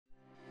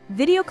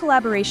Video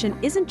collaboration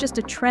isn't just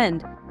a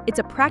trend, it's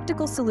a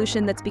practical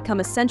solution that's become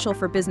essential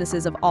for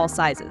businesses of all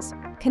sizes.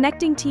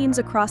 Connecting teams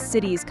across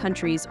cities,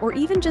 countries, or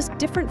even just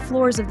different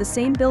floors of the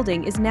same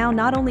building is now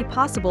not only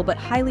possible but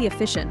highly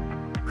efficient.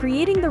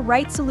 Creating the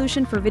right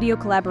solution for video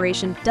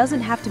collaboration doesn't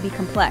have to be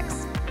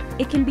complex.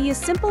 It can be as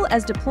simple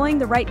as deploying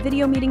the right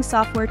video meeting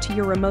software to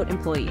your remote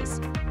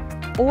employees,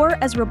 or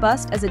as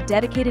robust as a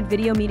dedicated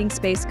video meeting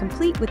space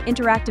complete with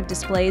interactive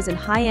displays and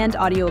high-end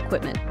audio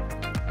equipment.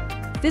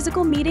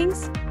 Physical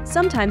meetings?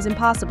 Sometimes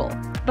impossible,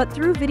 but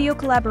through video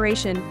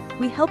collaboration,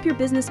 we help your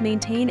business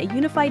maintain a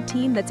unified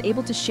team that's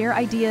able to share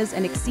ideas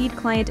and exceed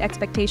client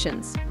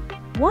expectations.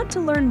 Want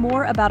to learn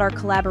more about our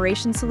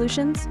collaboration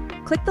solutions?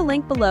 Click the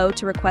link below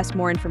to request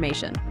more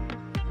information.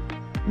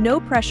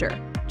 No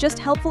pressure, just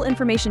helpful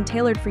information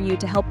tailored for you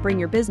to help bring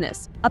your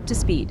business up to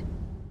speed.